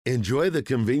Enjoy the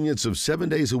convenience of 7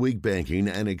 days a week banking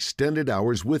and extended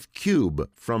hours with Cube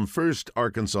from First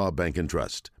Arkansas Bank and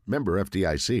Trust. Member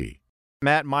FDIC.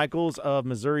 Matt Michaels of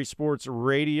Missouri Sports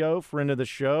Radio, friend of the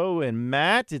show. And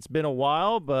Matt, it's been a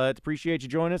while, but appreciate you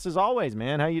joining us as always,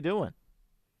 man. How you doing?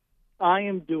 I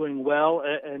am doing well.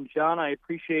 And John, I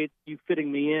appreciate you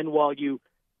fitting me in while you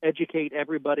educate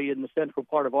everybody in the central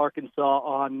part of Arkansas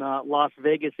on Las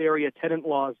Vegas area tenant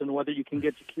laws and whether you can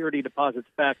get security deposits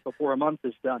back before a month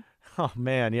is done. Oh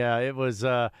man, yeah, it was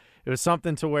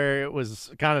something to where it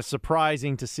was kind of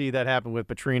surprising to see that happen with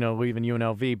Petrino leaving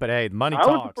UNLV. But hey, money talks.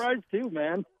 I was surprised too,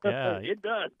 man. Yeah, it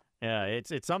does. Yeah,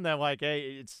 it's something that like,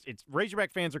 hey, it's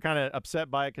Razorback fans are kind of upset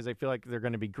by it because they feel like they're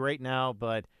going to be great now,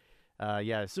 but.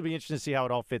 Yeah, this will be interesting to see how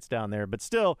it all fits down there. But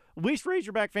still, at least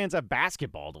Razorback fans have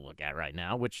basketball to look at right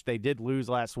now, which they did lose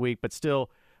last week. But still,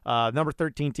 number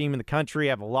 13 team in the country,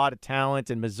 have a lot of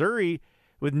talent. And Missouri,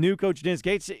 with new coach Dennis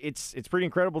Gates, it's pretty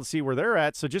incredible to see where they're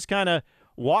at. So just kind of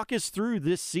walk us through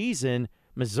this season.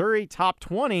 Missouri top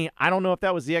 20. I don't know if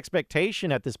that was the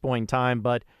expectation at this point in time,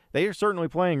 but they are certainly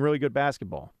playing really good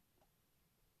basketball.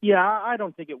 Yeah, I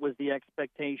don't think it was the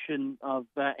expectation of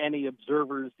any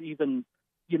observers, even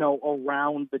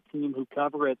around the team who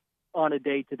cover it on a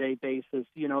day-to-day basis.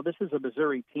 This is a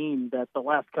Missouri team that the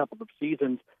last couple of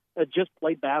seasons just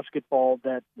played basketball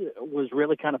that was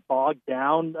really kind of bogged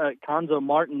down. Konzo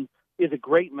Martin is a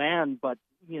great man, but,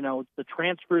 the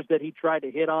transfers that he tried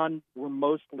to hit on were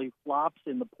mostly flops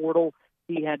in the portal.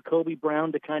 He had Kobe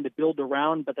Brown to kind of build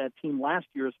around, but that team last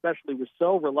year especially was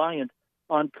so reliant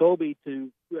on Kobe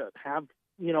to have,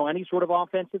 any sort of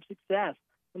offensive success.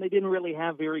 And they didn't really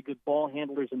have very good ball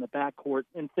handlers in the backcourt,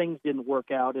 and things didn't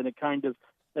work out, and it kind of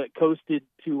coasted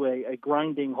to a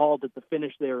grinding halt at the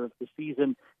finish there of the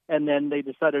season. And then they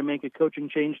decided to make a coaching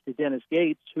change to Dennis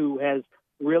Gates, who has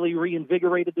really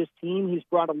reinvigorated this team. He's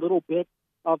brought a little bit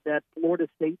of that Florida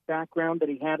State background that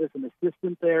he had as an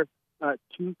assistant there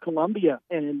to Columbia,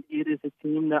 and it is a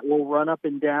team that will run up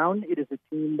and down. It is a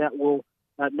team that will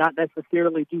not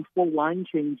necessarily do full line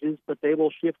changes, but they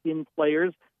will shift in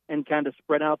players and kind of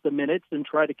spread out the minutes and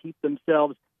try to keep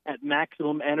themselves at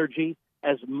maximum energy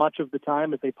as much of the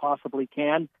time as they possibly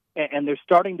can. And they're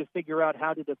starting to figure out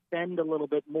how to defend a little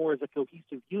bit more as a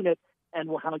cohesive unit. And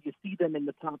how you see them in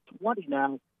the top 20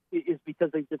 now is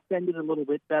because they've defended a little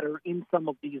bit better in some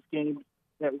of these games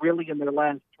that really in their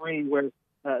last three where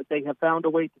they have found a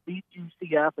way to beat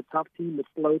UCF, a tough team that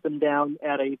slowed them down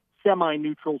at a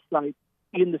semi-neutral site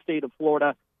in the state of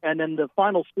Florida. And then the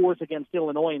final scores against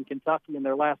Illinois and Kentucky in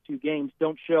their last two games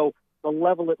don't show the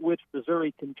level at which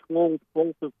Missouri controlled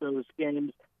both of those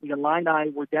games. The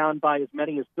Illini were down by as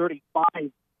many as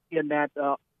 35 in that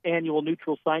annual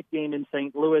neutral site game in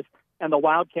St. Louis, and the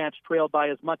Wildcats trailed by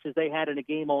as much as they had in a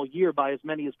game all year by as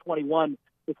many as 21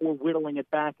 before whittling it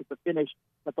back at the finish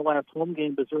at the last home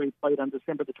game Missouri played on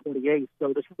December the 28th.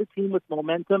 So this is a team with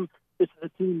momentum. This is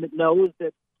a team that knows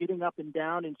that getting up and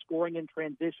down and scoring in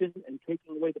transition and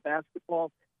taking away the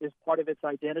basketball is part of its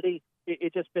identity.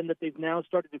 It's just been that they've now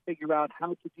started to figure out how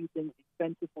to do things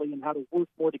defensively and how to work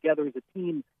more together as a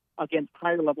team against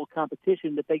higher-level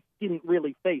competition that they didn't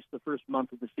really face the first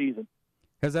month of the season.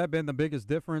 Has that been the biggest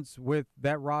difference with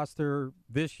that roster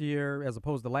this year as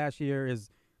opposed to last year? Is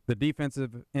the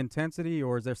defensive intensity,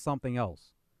 or is there something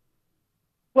else?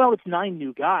 Well, it's 9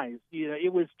 new guys.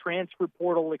 It was transfer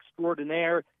portal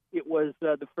extraordinaire. It was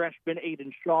the freshman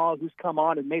Aiden Shaw who's come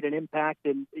on and made an impact,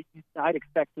 and I'd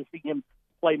expect to see him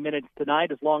play minutes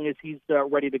tonight as long as he's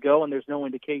ready to go, and there's no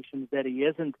indications that he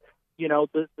isn't.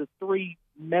 The three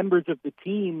members of the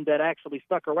team that actually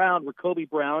stuck around were Kobe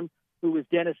Brown, who was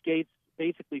Dennis Gates'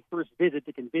 basically first visit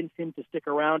to convince him to stick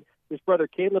around, his brother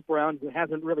Caleb Brown, who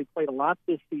hasn't really played a lot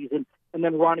this season, and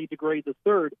then Ronnie DeGray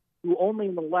III, who only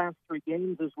in the last 3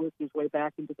 games has worked his way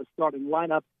back into the starting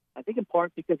lineup, I think in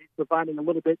part because he's providing a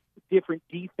little bit different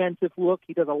defensive look.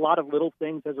 He does a lot of little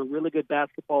things, has a really good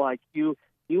basketball IQ.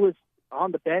 He was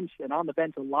on the bench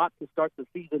a lot to start the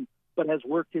season, but has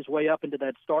worked his way up into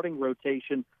that starting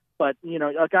rotation. But,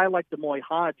 a guy like Demoy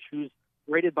Hodge, who's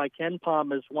rated by Ken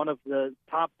Palm as one of the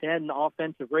top 10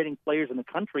 offensive rating players in the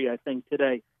country, I think,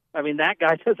 today. I mean, that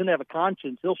guy doesn't have a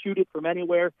conscience. He'll shoot it from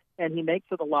anywhere, and he makes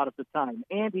it a lot of the time.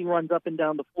 And he runs up and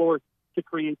down the floor to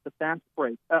create the fast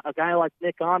break. A guy like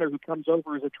Nick Honor, who comes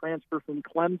over as a transfer from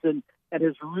Clemson and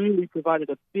has really provided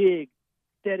a big,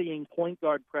 steadying point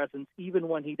guard presence, even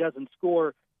when he doesn't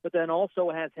score, but then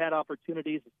also has had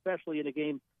opportunities, especially in a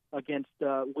game against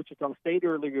Wichita State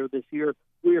earlier this year,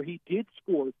 where he did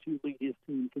score to lead his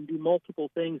team, can do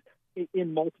multiple things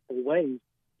in multiple ways.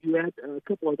 You add a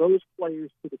couple of those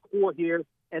players to the core here,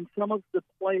 and some of the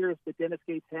players that Dennis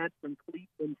Gates had from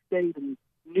Cleveland State and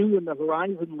new in the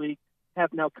Horizon League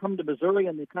have now come to Missouri,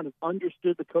 and they kind of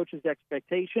understood the coach's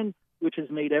expectation, which has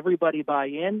made everybody buy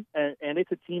in, and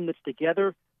it's a team that's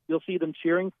together. You'll see them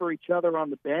cheering for each other on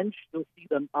the bench. You'll see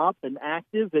them up and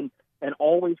active and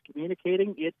always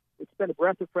communicating. It's been a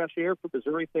breath of fresh air for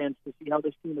Missouri fans to see how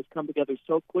this team has come together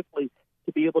so quickly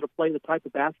to be able to play the type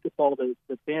of basketball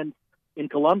that fans in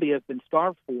Columbia have been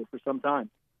starved for some time.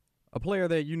 A player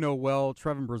that you know well,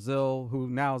 Trevin Brazile, who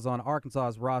now is on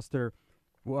Arkansas's roster.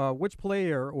 Which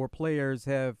player or players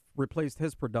have replaced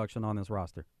his production on this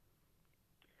roster?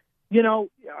 You know,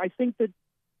 I think that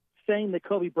saying that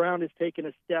Kobe Brown has taken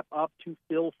a step up to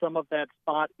fill some of that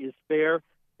spot is fair.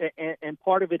 And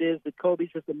part of it is that Kobe's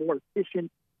just a more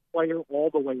efficient player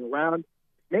all the way around,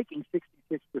 making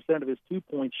 66% of his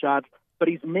two-point shots, but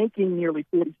he's making nearly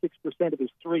 46% of his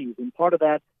threes. And part of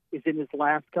that is in his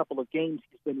last couple of games,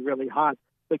 he's been really hot.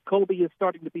 But Kobe is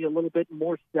starting to be a little bit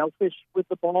more selfish with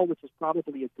the ball, which is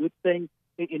probably a good thing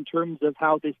in terms of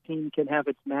how this team can have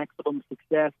its maximum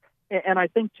success. And I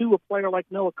think, too, a player like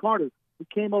Noah Carter, who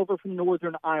came over from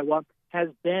Northern Iowa, has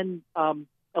been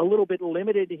a little bit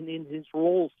limited in his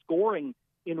role scoring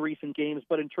in recent games.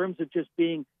 But in terms of just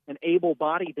being an able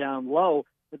body down low,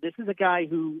 this is a guy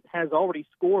who has already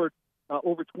scored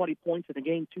over 20 points in a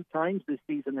game 2 times this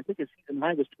season. I think his season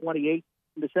high was 28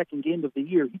 in the second game of the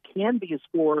year. He can be a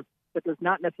scorer, but does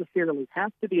not necessarily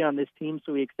have to be on this team,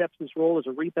 so he accepts his role as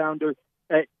a rebounder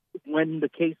when the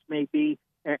case may be,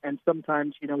 and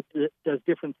sometimes, does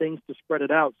different things to spread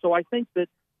it out. So I think that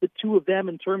the two of them,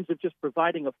 in terms of just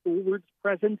providing a forwards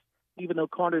presence, even though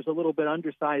Carter's a little bit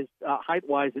undersized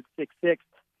height-wise at 6'6",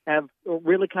 have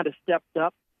really kind of stepped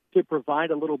up to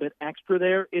provide a little bit extra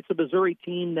there. It's a Missouri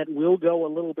team that will go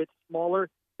a little bit smaller.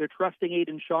 They're trusting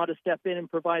Aiden Shaw to step in and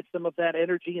provide some of that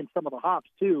energy and some of the hops,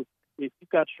 too. If you've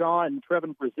got Shaw and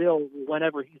Trevin Brazile,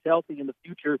 whenever he's healthy in the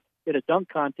future in a dunk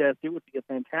contest, it would be a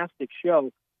fantastic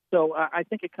show. So I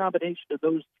think a combination of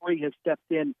those three have stepped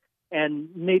in and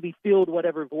maybe filled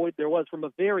whatever void there was from a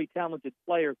very talented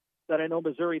player that I know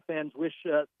Missouri fans wish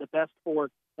the best for,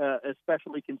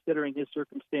 especially considering his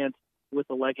circumstance with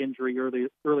the leg injury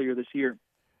earlier this year.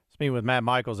 Speaking with Matt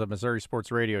Michaels of Missouri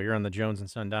Sports Radio, you're on the Jones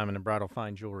 & Son Diamond and Bridal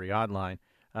Fine Jewelry Hotline.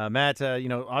 Matt,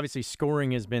 obviously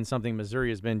scoring has been something Missouri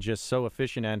has been just so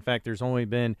efficient at. In fact, there's only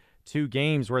been 2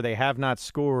 games where they have not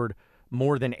scored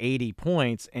more than 80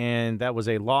 points, and that was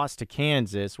a loss to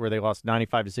Kansas where they lost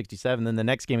 95-67. Then the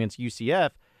next game against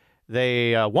UCF,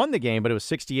 they won the game, but it was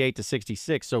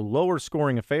 68-66, so lower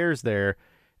scoring affairs there.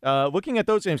 Looking at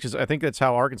those games, because I think that's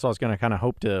how Arkansas is going to kind of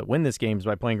hope to win this game, is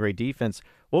by playing great defense.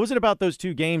 What was it about those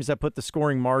 2 games that put the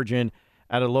scoring margin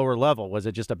at a lower level? Was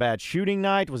it just a bad shooting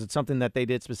night? Was it something that they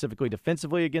did specifically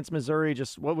defensively against Missouri?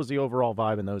 Just what was the overall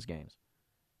vibe in those games?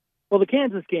 Well, the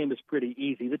Kansas game was pretty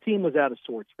easy. The team was out of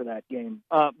sorts for that game.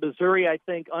 Missouri, I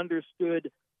think, understood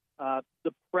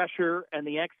the pressure and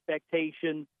the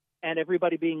expectation and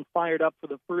everybody being fired up for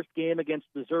the first game against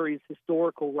Missouri's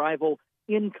historical rival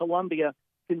in Columbia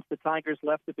since the Tigers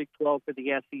left the Big 12 for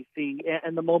the SEC.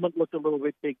 And the moment looked a little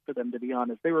bit big for them, to be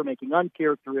honest. They were making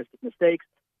uncharacteristic mistakes,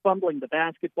 fumbling the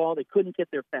basketball. They couldn't get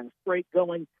their fast break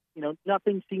going.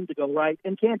 Nothing seemed to go right.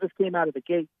 And Kansas came out of the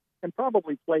gate and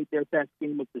probably played their best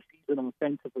game of the season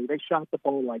offensively. They shot the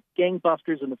ball like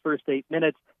gangbusters in the first 8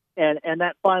 minutes, and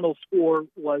that final score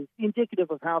was indicative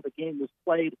of how the game was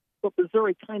played. But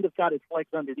Missouri kind of got its legs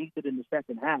underneath it in the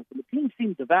second half, and the team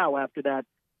seemed to vow after that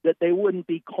they wouldn't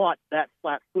be caught that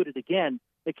flat-footed again.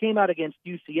 They came out against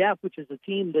UCF, which is a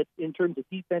team that, in terms of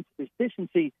defensive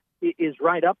efficiency, is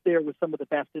right up there with some of the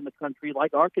best in the country,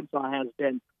 like Arkansas has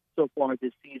been so far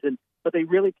this season. But they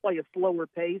really play a slower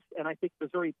pace, and I think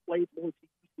Missouri played more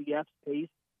to UCF's pace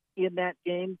in that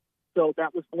game. So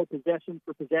that was more possession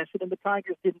for possession, and the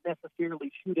Tigers didn't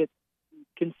necessarily shoot it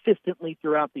consistently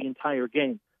throughout the entire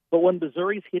game. But when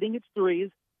Missouri's hitting its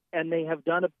threes, and they have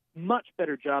done a much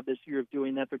better job this year of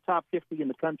doing that. They're top 50 in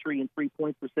the country in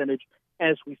three-point percentage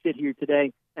as we sit here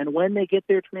today. And when they get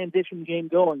their transition game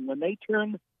going, when they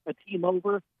turn a team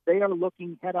over, they are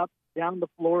looking head up, down the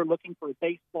floor, looking for a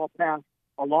baseball pass,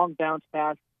 a long bounce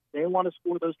pass. They want to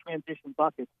score those transition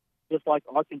buckets, just like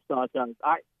Arkansas does.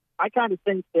 I kind of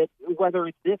think that whether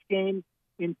it's this game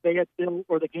in Fayetteville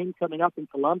or the game coming up in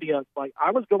Columbia, like I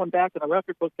was going back in the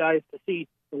record book, guys, to see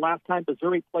the last time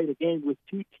Missouri played a game with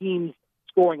 2 teams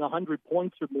scoring 100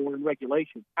 points or more in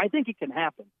regulation. I think it can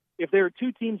happen. If there are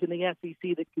 2 teams in the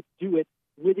SEC that could do it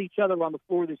with each other on the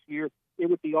floor this year, it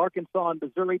would be Arkansas and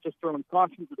Missouri, just throwing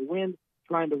caution to the wind,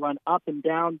 trying to run up and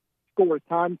down, score a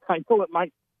ton. I know it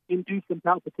might, induce some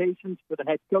palpitations for the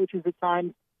head coaches at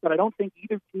times, but I don't think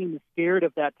either team is scared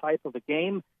of that type of a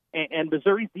game. And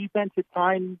Missouri's defense at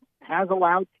times has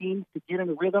allowed teams to get in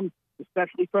a rhythm,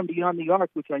 especially from beyond the arc,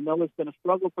 which I know has been a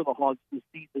struggle for the Hogs this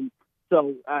season.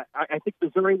 So I think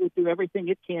Missouri will do everything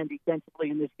it can defensively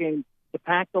in this game to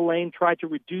pack the lane, try to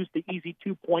reduce the easy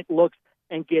 2-point looks,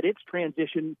 and get its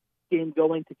transition game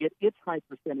going to get its high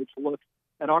percentage looks.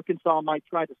 And Arkansas might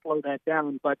try to slow that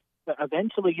down, but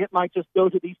eventually it might just go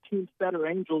to these teams' better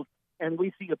angels, and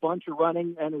we see a bunch of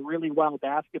running and a really wild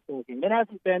basketball game. It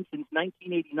hasn't been since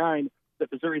 1989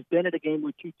 that Missouri's been at a game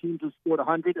where two teams have scored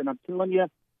 100, and I'm telling you,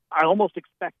 I almost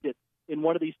expect it in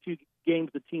one of these two games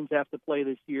the teams have to play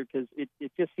this year because it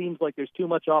just seems like there's too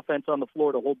much offense on the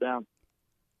floor to hold down.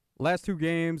 Last two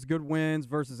games, good wins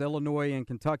versus Illinois and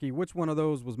Kentucky. Which one of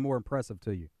those was more impressive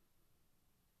to you?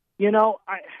 You know,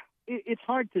 it's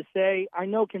hard to say. I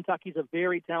know Kentucky's a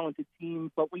very talented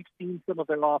team, but we've seen some of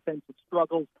their offensive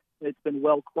struggles. It's been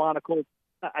well chronicled.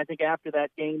 I think after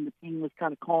that game, the team was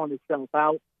kind of calling itself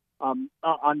out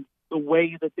on the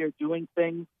way that they're doing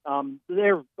things.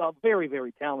 They're very,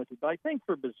 very talented. But I think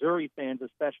for Missouri fans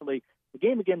especially, the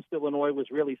game against Illinois was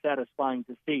really satisfying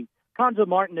to see. Conzo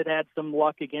Martin had some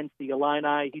luck against the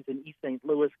Illini. He's an East St.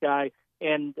 Louis guy.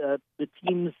 And the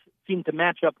teams seemed to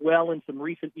match up well in some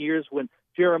recent years when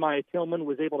Jeremiah Tillman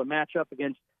was able to match up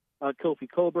against Kofi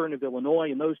Coburn of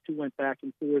Illinois, and those two went back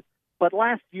and forth. But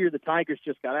last year, the Tigers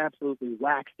just got absolutely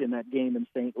waxed in that game in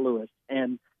St. Louis,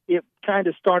 and it kind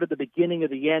of started the beginning of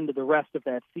the end of the rest of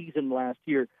that season last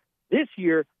year. This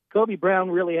year, Kobe Brown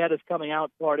really had his coming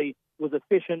out party, was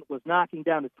efficient, was knocking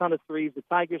down a ton of threes. The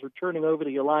Tigers were turning over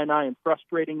the Illini and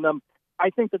frustrating them. I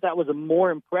think that was a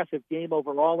more impressive game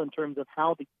overall in terms of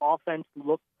how the offense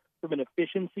looked from an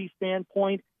efficiency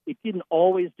standpoint. It didn't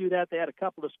always do that. They had a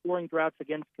couple of scoring droughts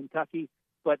against Kentucky.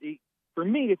 But for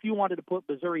me, if you wanted to put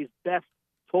Missouri's best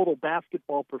total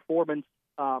basketball performance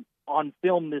on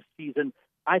film this season,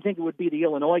 I think it would be the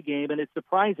Illinois game. And it's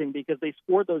surprising because they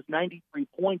scored those 93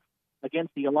 points against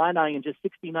the Illini in just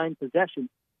 69 possessions.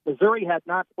 Missouri had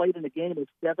not played in a game of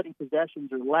 70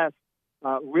 possessions or less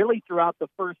really throughout the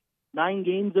first 9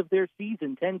 games of their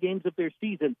season, 10 games of their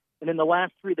season, and in the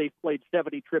last 3 they've played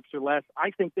 70 trips or less.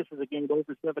 I think this is a game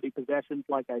over 70 possessions.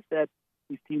 Like I said,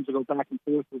 these teams will go back and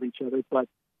forth with each other. But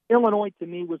Illinois, to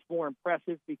me, was more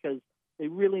impressive because they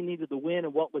really needed the win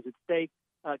and what was at stake.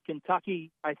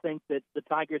 Kentucky, I think that the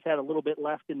Tigers had a little bit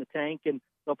left in the tank, and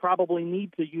they'll probably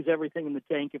need to use everything in the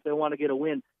tank if they want to get a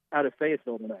win out of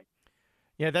Fayetteville tonight.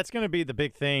 Yeah, that's going to be the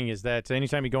big thing is that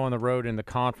anytime you go on the road in the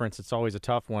conference, it's always a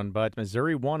tough one. But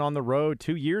Missouri won on the road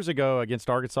 2 years ago against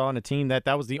Arkansas and a team that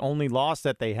was the only loss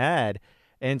that they had.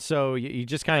 And so you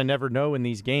just kind of never know in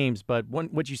these games. But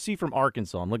what you see from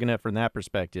Arkansas, I'm looking at it from that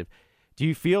perspective, do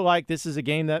you feel like this is a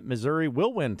game that Missouri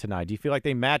will win tonight? Do you feel like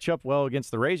they match up well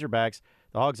against the Razorbacks?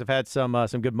 The Hogs have had some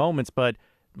good moments, but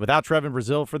without Trevin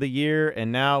Brazile for the year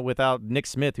and now without Nick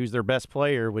Smith, who's their best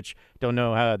player, which don't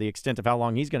know the extent of how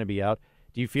long he's going to be out,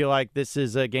 do you feel like this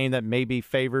is a game that maybe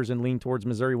favors and lean towards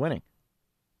Missouri winning?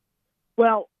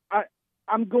 Well,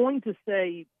 I'm going to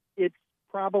say it's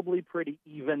probably pretty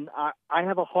even. I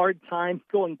have a hard time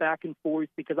going back and forth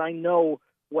because I know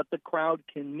what the crowd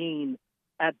can mean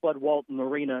at Bud Walton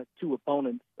Arena to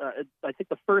opponents. I think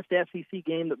the first SEC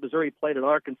game that Missouri played at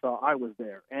Arkansas, I was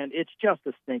there, and it's just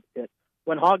a stink pit.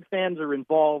 When Hog fans are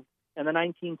involved and the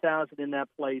 19,000 in that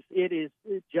place, it's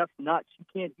just nuts. You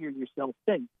can't hear yourself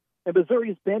think. And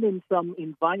Missouri's been in some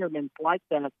environments like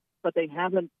that, but they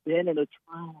haven't been in a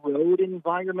true road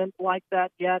environment like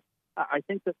that yet. I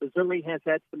think that Missouri has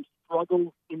had some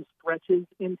struggles in stretches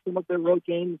in some of their road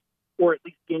games, or at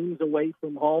least games away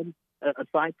from home,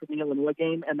 aside from the Illinois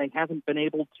game, and they haven't been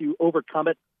able to overcome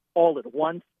it all at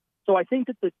once. So I think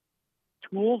that the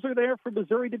tools are there for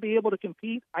Missouri to be able to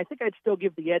compete. I think I'd still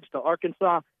give the edge to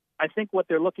Arkansas. I think what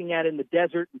they're looking at in the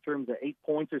desert in terms of 8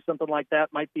 points or something like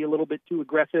that might be a little bit too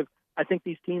aggressive. I think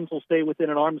these teams will stay within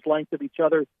an arm's length of each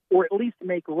other, or at least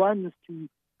make runs to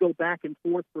go back and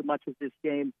forth for much of this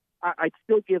game. I'd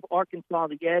still give Arkansas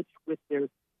the edge with their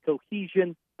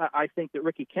cohesion. I think that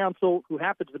Ricky Council, who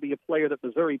happens to be a player that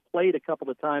Missouri played a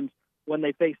couple of times when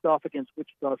they faced off against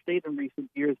Wichita State in recent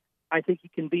years, I think he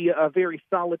can be a very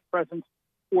solid presence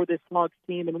for this Hogs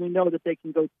team, and we know that they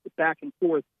can go back and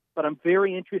forth. But I'm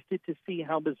very interested to see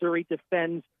how Missouri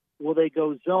defends. Will they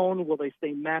go zone? Will they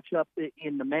stay matchup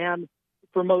in the man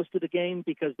for most of the game?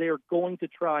 Because they are going to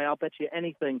try, I'll bet you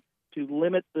anything, to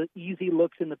limit the easy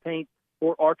looks in the paint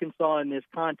for Arkansas in this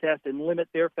contest and limit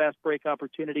their fast break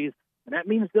opportunities. And that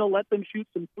means they'll let them shoot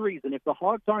some threes. And if the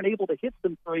Hogs aren't able to hit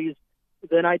some threes,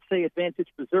 then I'd say advantage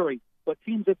Missouri. But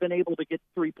teams have been able to get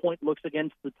 3-point looks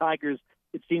against the Tigers,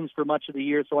 it seems, for much of the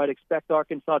year. So I'd expect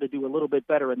Arkansas to do a little bit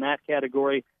better in that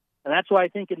category. And that's why I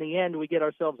think in the end we get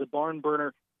ourselves a barn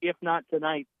burner, if not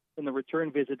tonight, in the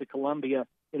return visit to Columbia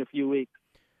in a few weeks.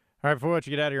 All right, before I let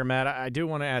you get out of here, Matt, I do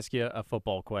want to ask you a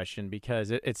football question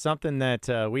because it's something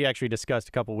that we actually discussed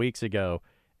a couple weeks ago,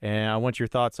 and I want your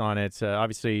thoughts on it.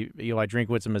 Obviously, Eli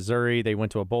Drinkwitz in Missouri, they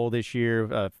went to a bowl this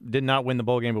year, did not win the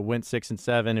bowl game, but went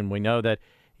 6-7, and we know that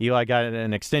Eli got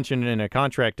an extension and a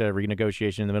contract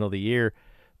renegotiation in the middle of the year.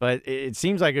 But it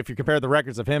seems like if you compare the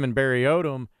records of him and Barry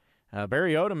Odom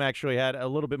actually had a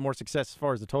little bit more success as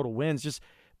far as the total wins. Just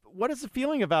what is the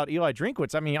feeling about Eli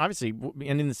Drinkwitz? I mean, obviously,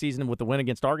 ending the season with the win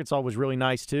against Arkansas was really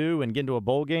nice too, and getting to a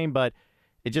bowl game. But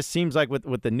it just seems like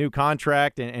with the new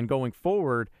contract and going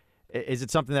forward, is it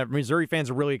something that Missouri fans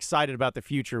are really excited about the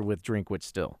future with Drinkwitz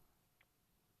still?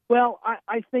 Well,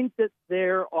 I think that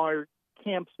there are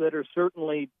camps that are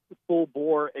certainly full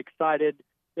bore excited.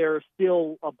 There are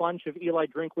still a bunch of Eli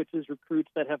Drinkwitz's recruits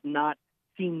that have not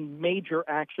seen major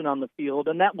action on the field,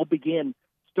 and that will begin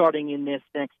starting in this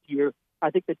next year. I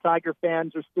think the Tiger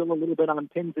fans are still a little bit on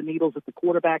pins and needles at the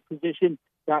quarterback position.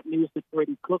 Got news that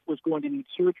Brady Cook was going to need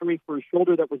surgery for a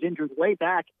shoulder that was injured way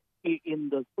back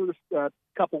in the first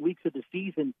couple weeks of the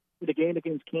season in the game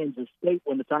against Kansas State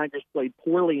when the Tigers played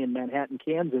poorly in Manhattan,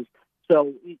 Kansas.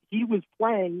 So he was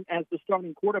playing as the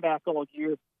starting quarterback all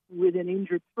year with an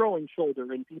injured throwing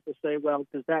shoulder. And people say, well,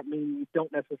 does that mean you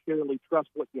don't necessarily trust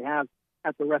what you have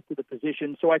at the rest of the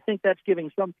position? So I think that's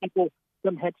giving some people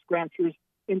some head scratchers.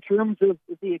 In terms of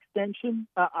the extension,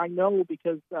 I know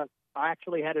because I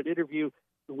actually had an interview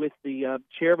with the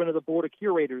chairman of the Board of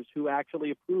Curators who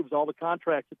actually approves all the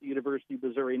contracts at the University of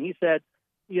Missouri. And he said,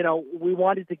 you know, we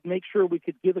wanted to make sure we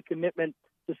could give a commitment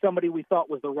to somebody we thought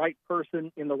was the right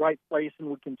person in the right place and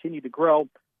would continue to grow.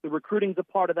 The recruiting's a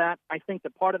part of that. I think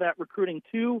that part of that recruiting,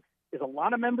 too, is a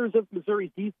lot of members of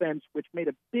Missouri's defense, which made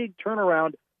a big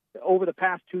turnaround over the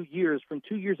past 2 years. From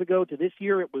 2 years ago to this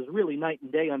year, it was really night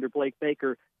and day under Blake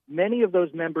Baker. Many of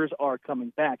those members are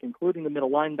coming back, including the middle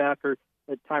linebacker,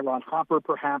 Tyron Hopper,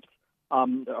 perhaps.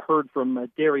 Heard from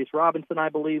Darius Robinson, I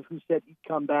believe, who said he'd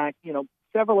come back. You know,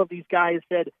 several of these guys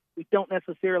said, we don't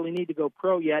necessarily need to go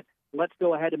pro yet. Let's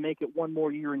go ahead and make it one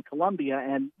more year in Columbia.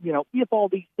 And, you know, if all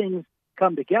these things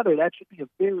come together, that should be a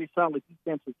very solid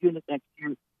defensive unit next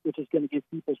year, which is going to give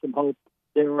people some hope.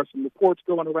 There are some reports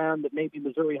going around that maybe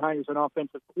Missouri hires an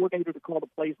offensive coordinator to call the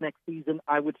plays next season.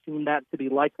 I would seem that to be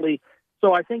likely.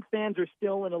 So I think fans are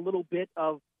still in a little bit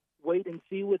of wait and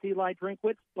see with Eli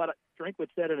Drinkwitz, but Drinkwitz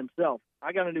said it himself.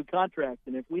 I got a new contract,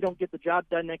 and if we don't get the job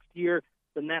done next year,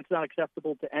 then that's not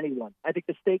acceptable to anyone. I think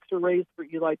the stakes are raised for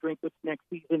Eli Drinkwitz next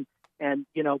season, and,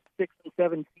 you know, 6 and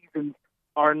 7 seasons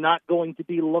are not going to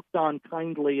be looked on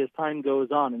kindly as time goes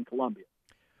on in Columbia.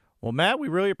 Well, Matt, we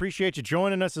really appreciate you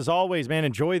joining us as always, man.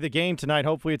 Enjoy the game tonight.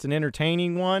 Hopefully it's an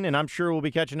entertaining one, and I'm sure we'll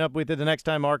be catching up with it the next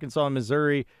time Arkansas and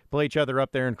Missouri play each other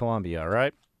up there in Columbia, all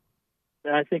right?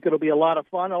 I think it'll be a lot of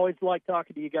fun. Always like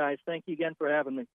talking to you guys. Thank you again for having me.